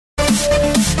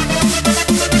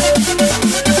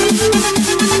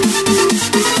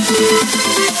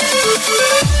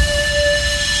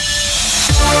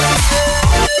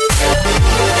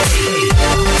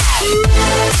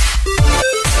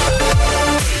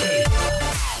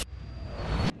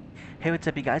Hey, what's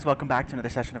up, you guys? Welcome back to another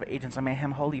session of Agents of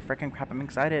Mayhem. Holy freaking crap, I'm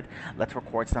excited. Let's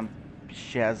record some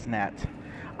Shaznet.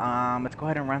 Let's go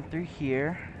ahead and run through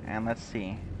here, and let's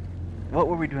see. What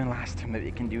were we doing last time that we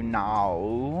can do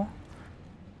now?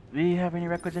 Do we have any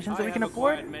requisitions that we can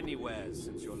afford? I have acquired many wares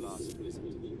since your last visit.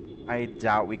 I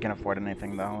doubt we can afford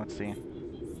anything, though. Let's see.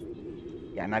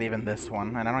 Yeah, not even this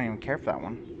one, and I don't even care for that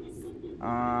one.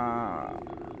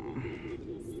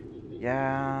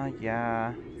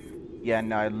 Yeah,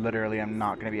 no, I literally am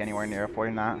not going to be anywhere near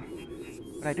affording that.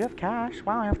 But I do have cash.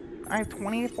 Wow, I have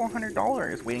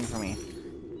 $2,400 waiting for me.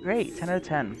 Great, 10 out of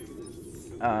 10.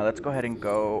 Let's go ahead and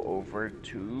go over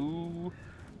to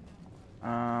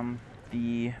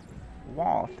the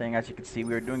wall thing. As you can see,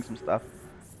 we were doing some stuff.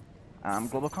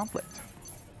 Global conflict.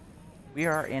 We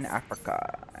are in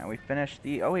Africa, and we finished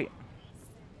the... Oh, wait.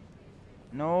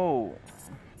 No.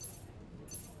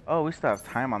 Oh, we still have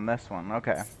time on this one.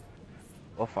 Okay.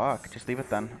 Well, fuck. Just leave it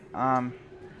then.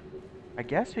 I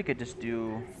guess we could just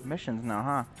do missions now,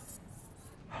 huh?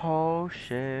 Oh,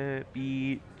 shit.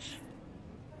 Beach.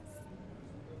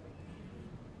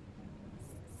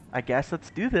 I guess let's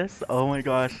do this. Oh my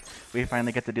gosh. We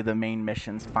finally get to do the main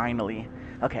missions. Finally.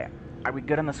 Okay. Are we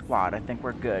good on the squad? I think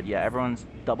we're good. Yeah, everyone's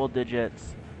double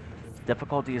digits.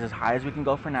 Difficulty is as high as we can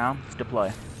go for now. Let's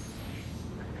deploy.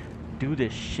 Do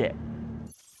this shit.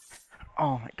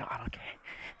 Oh my god, okay.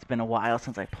 It's been a while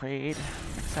since I played.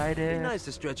 I'm excited. It'd be nice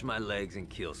to stretch my legs and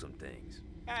kill some things.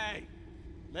 Hey,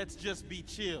 let's just be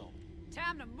chill.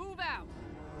 Time to move out.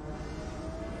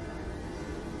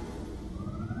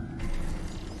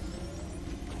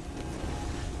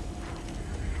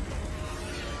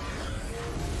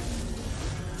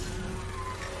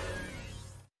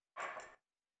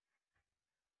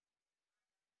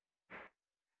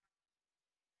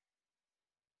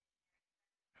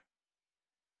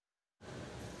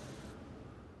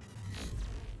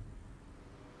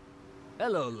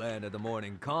 Hello, land of the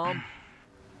morning calm.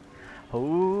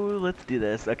 Oh, let's do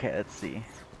this. Okay, let's see.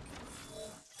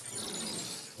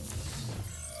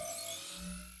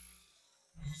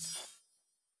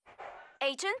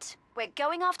 Agent, we're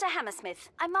going after Hammersmith.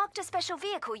 I marked a special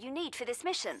vehicle you need for this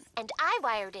mission. And I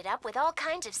wired it up with all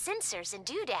kinds of sensors and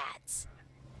doodads.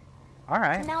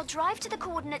 Alright. Now drive to the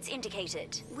coordinates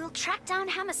indicated. We'll track down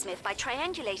Hammersmith by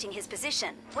triangulating his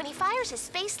position. When he fires his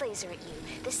space laser at you,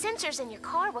 the sensors in your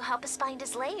car will help us find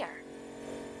his lair.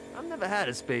 I've never had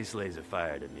a space laser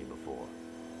fired at me before.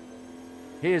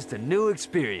 Here's to new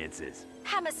experiences.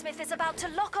 Hammersmith is about to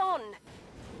lock on.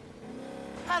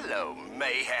 Hello,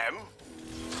 Mayhem.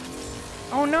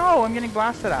 Oh no, I'm getting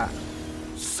blasted at.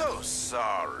 So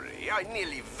sorry. I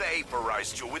nearly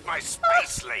vaporized you with my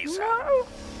space laser. No.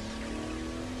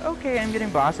 Okay, I'm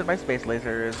getting blasted by space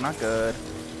lasers. Not good.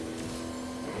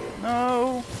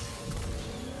 No.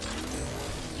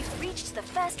 You've reached the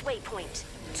first waypoint.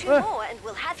 2 more and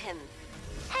we'll have him.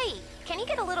 Hey, can you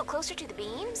get a little closer to the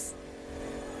beams?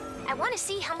 I want to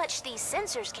see how much these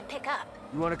sensors can pick up.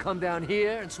 You want to come down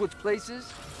here and switch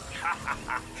places?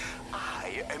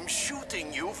 I am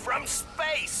shooting you from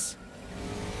space.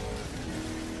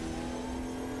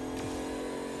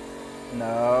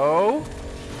 No.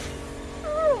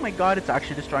 Oh my god, it's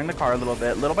actually destroying the car a little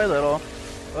bit, little by little.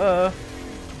 Oh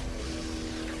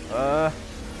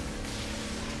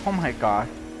my god.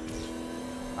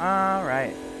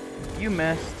 Alright. You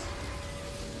missed.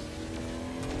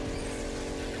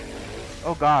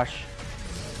 Oh gosh.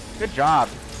 Good job,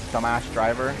 dumbass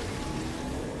driver.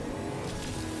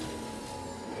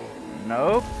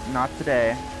 Nope, not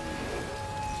today.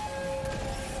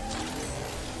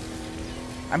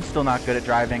 I'm still not good at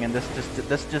driving, and this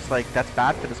just like, that's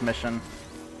bad for this mission.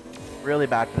 Really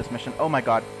bad for this mission. Oh my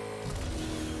god.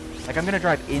 Like, I'm gonna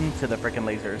drive into the frickin'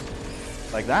 lasers.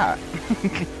 Like that.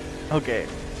 Okay.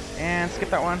 And skip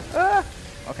that one. Ah!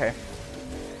 Okay.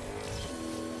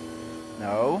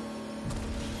 No.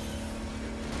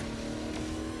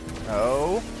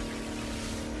 No.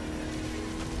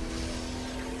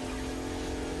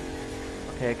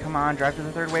 Okay, come on, drive to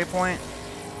the 3rd waypoint.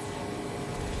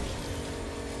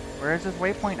 Where is this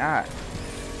waypoint at?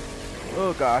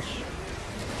 Oh gosh.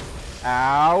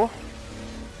 Ow.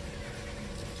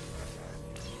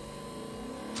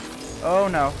 Oh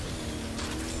no.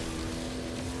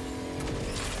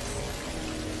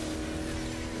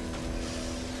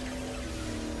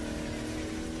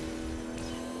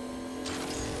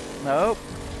 Nope.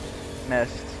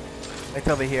 Missed. It's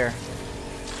over here.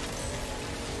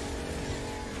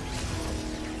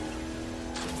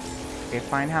 Okay,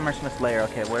 find Hammersmith's lair.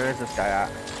 Okay, where is this guy at?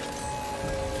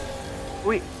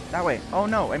 Wait, that way. Oh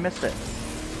no, I missed it.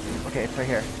 Okay, it's right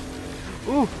here.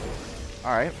 Ooh!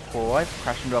 Alright, cool. I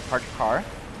crashed into a parked car.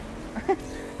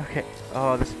 Okay.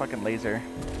 Oh, this fucking laser.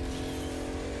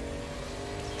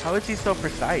 How is he so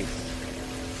precise?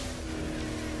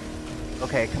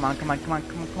 Okay, come on, come on, come on,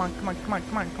 come on, come on, come on, come on,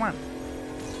 come on, come on.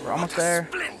 We're almost there.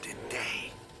 Splendid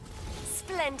day.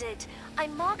 Splendid. I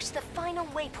marked the final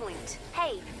waypoint.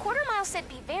 Hey, Quarter Mile said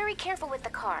be very careful with the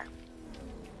car.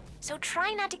 So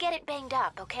try not to get it banged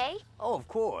up, okay? Oh, of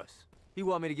course. You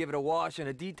want me to give it a wash and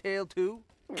a detail, too?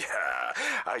 Yeah,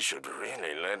 I should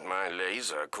really let my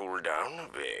laser cool down a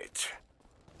bit.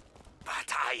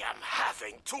 But I am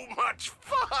having too much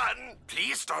fun!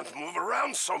 Please don't move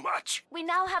around so much. We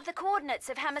now have the coordinates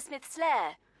of Hammersmith's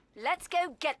lair. Let's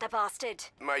go get the bastard.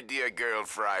 My dear girl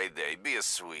Friday, be a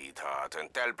sweetheart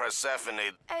and tell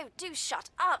Persephone... Oh, do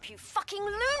shut up, you fucking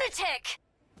lunatic!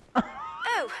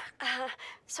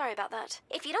 Sorry about that.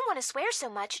 If you don't want to swear so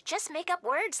much, just make up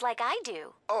words like I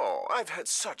do. Oh, I've had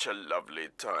such a lovely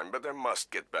time, but I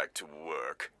must get back to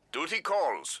work. Duty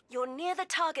calls. You're near the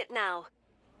target now.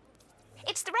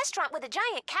 It's the restaurant with a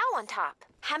giant cow on top.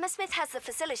 Hammersmith has the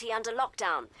facility under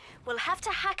lockdown. We'll have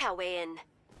to hack our way in.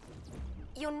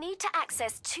 You'll need to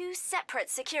access 2 separate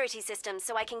security systems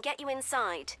so I can get you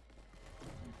inside.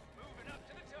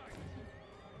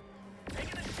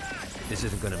 This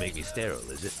isn't gonna make me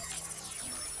sterile, is it?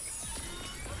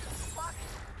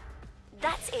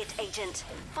 That's it, Agent.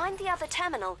 Find the other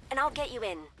terminal, and I'll get you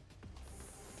in.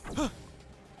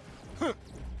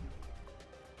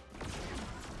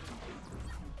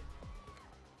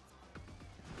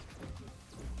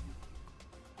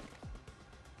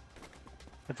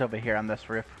 It's over here on this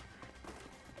roof.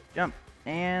 Jump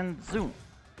and zoom.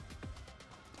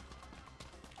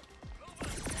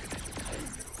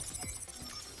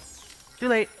 Too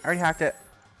late. Already hacked it.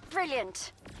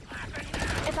 Brilliant.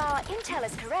 If our intel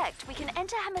is correct, we can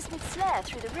enter Hammersmith's lair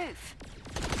through the roof.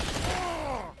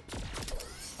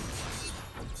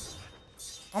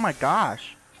 Oh my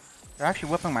gosh. They're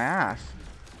actually whipping my ass.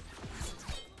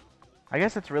 I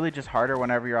guess it's really just harder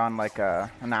whenever you're on like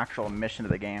an actual mission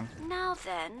of the game. Now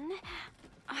then...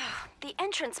 the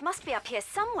entrance must be up here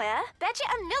somewhere. Betcha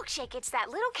a milkshake it's that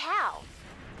little cow.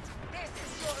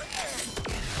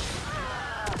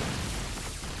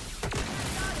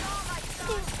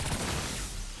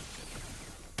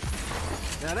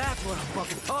 Now that's what I'm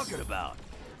fucking talking about.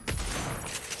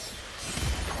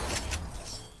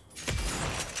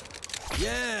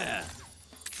 Yeah.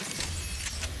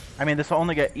 I mean, this will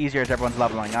only get easier as everyone's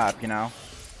leveling up, you know?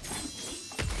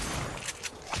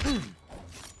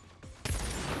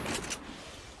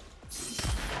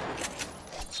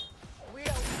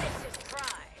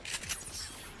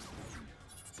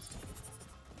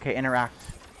 Okay, interact.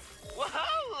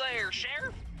 Whoa there,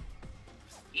 Sheriff.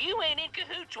 You ain't in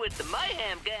cahoots with the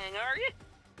Mayhem gang, are you?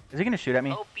 Is he gonna shoot at me?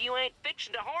 Hope you ain't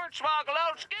fixing to hornswoggle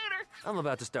old Scooter. I'm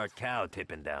about to start cow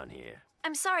tipping down here.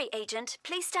 I'm sorry, Agent.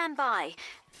 Please stand by.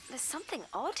 There's something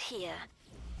odd here.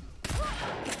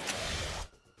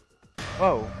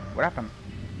 Whoa, what happened?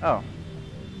 Oh.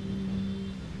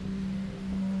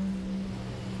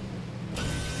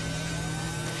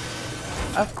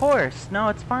 Of course. No,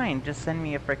 it's fine. Just send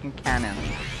me a freaking cannon.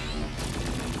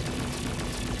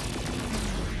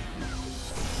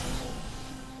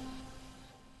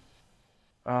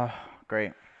 Oh,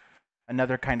 great.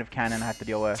 Another kind of cannon I have to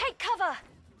deal with. Take cover!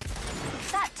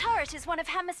 That turret is one of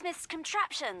Hammersmith's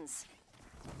contraptions.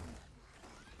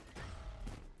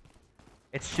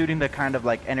 It's shooting the kind of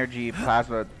like energy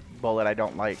plasma bullet I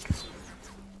don't like.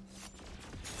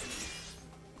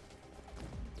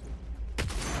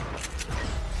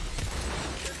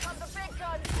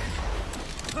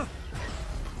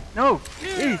 No!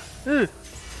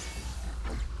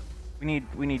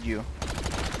 We need you.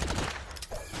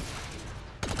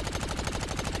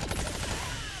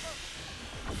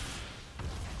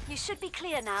 You should be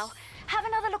clear now. Have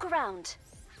another look around.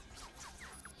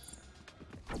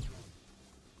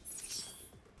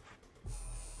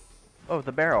 Oh,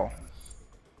 the barrel.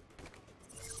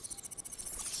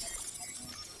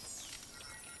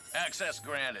 Access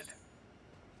granted.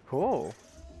 Cool.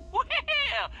 Well,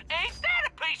 ain't that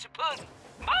a piece of pudding?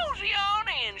 Mosey on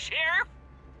in, Sheriff.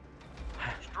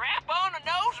 Strap on a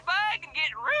nose bag and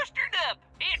get roostered up.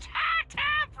 It's high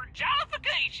time for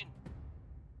jollification.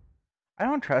 I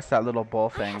don't trust that little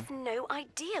bull I thing. have no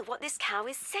idea what this cow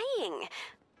is saying.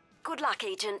 Good luck,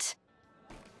 Agent.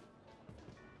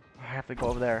 I have to go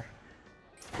over there.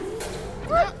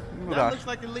 That gosh. looks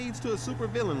like it leads to a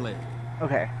supervillain lair.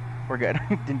 Okay, we're good.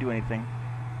 Didn't do anything.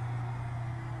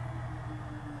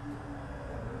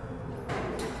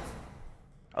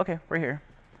 Okay, we're here.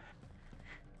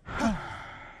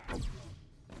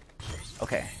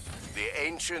 Okay. The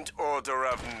ancient ancient order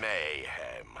of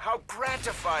Mayhem. How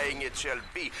gratifying it shall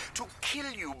be to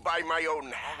kill you by my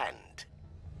own hand.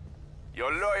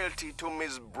 Your loyalty to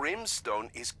Miss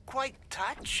Brimstone is quite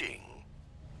touching.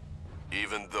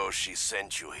 Even though she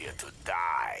sent you here to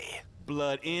die.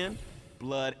 Blood in,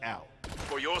 blood out.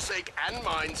 For your sake and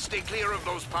mine, stay clear of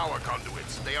those power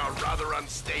conduits. They are rather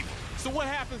unstable. So what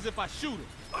happens if I shoot him?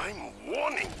 I'm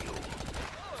warning you.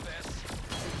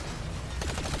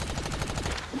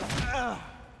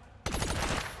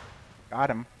 Got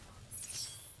him.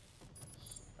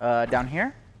 Down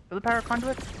here? For the power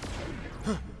conduits?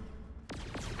 Come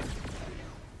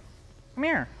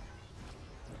here.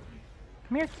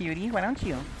 Come here, cutie. Why don't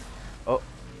you? Oh.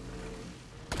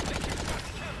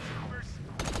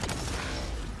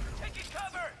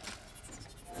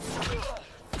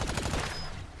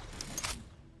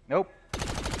 Nope.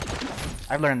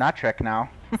 I've learned that trick now.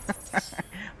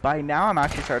 By now, I'm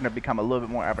actually starting to become a little bit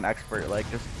more of an expert, like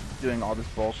just doing all this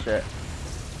bullshit.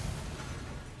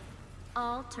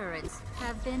 All turrets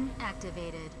have been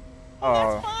activated.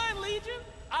 Oh, that's fine, Legion.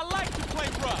 I like to play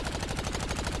rough.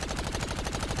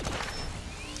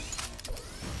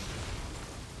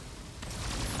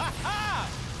 Ha ha!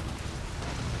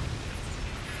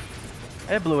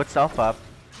 It blew itself up.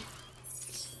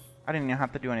 I didn't even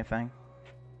have to do anything.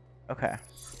 Okay.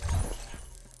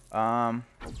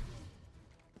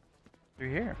 Through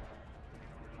here.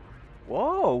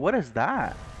 Whoa, what is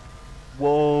that?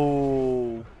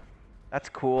 Whoa. That's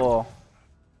cool.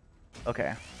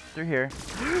 Okay, through here.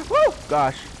 Woo!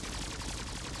 Gosh.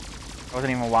 I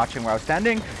wasn't even watching where I was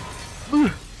standing.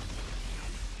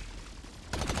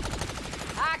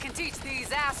 I can teach these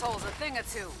assholes a thing or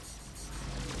two.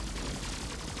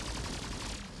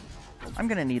 I'm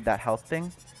gonna need that health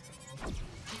thing.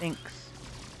 Thanks.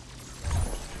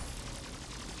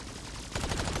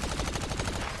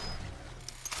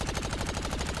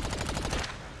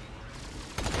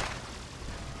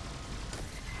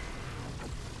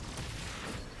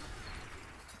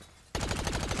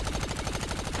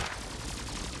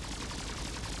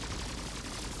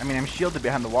 I mean, I'm shielded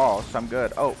behind the wall, so I'm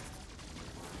good. Oh.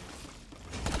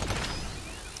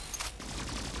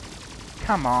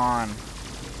 Come on.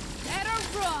 Let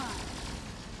her run.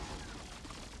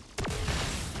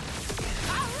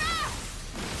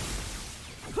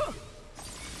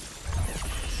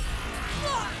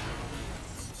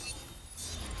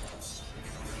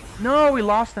 No, we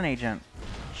lost an agent.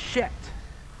 Shit.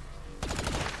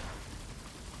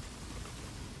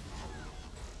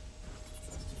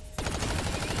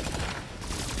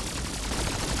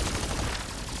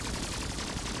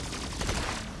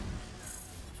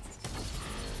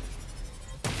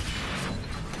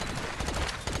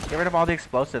 Get rid of all the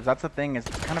explosives. That's the thing, is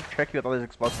it's kind of tricky with all these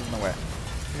explosives in the way.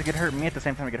 Because it could hurt me at the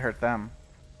same time it could hurt them.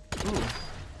 Ooh.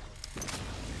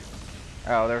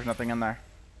 Oh, there's nothing in there.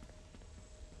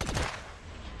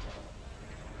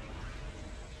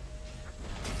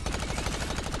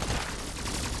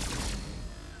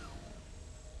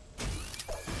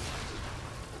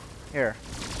 Here,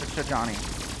 let's show Johnny.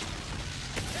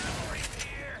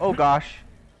 Oh gosh.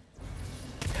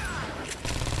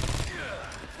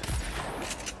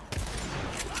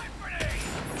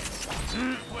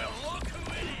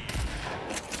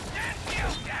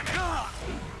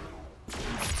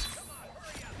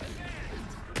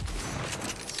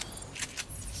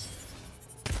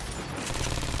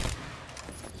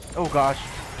 Oh gosh,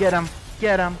 get him,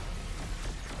 get him.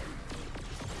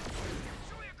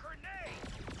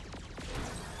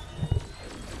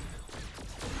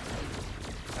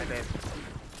 Hi, babe.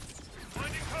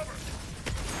 Finding cover.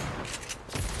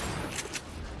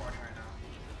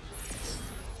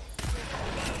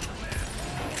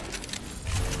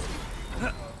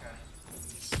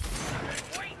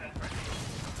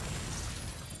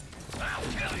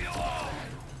 I'll kill you all.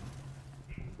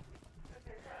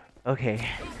 Okay,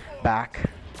 back.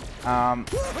 I'm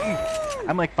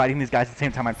like fighting these guys at the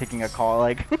same time I'm taking a call,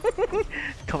 like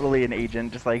totally an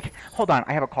agent, just like, hold on,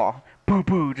 I have a call. Boo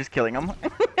boo, just killing them.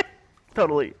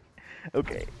 Totally.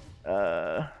 Okay.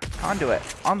 Conduit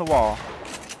on the wall.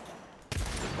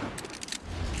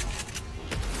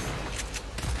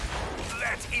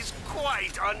 That is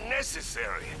quite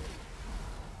unnecessary.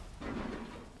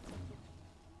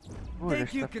 Ooh, there's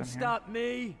Think you stuff can in here. stop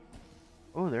me?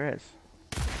 Oh, there is.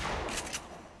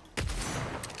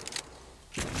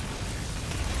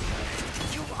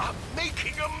 You are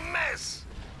making a mess.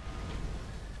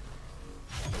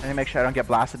 I need to make sure I don't get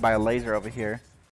blasted by a laser over here.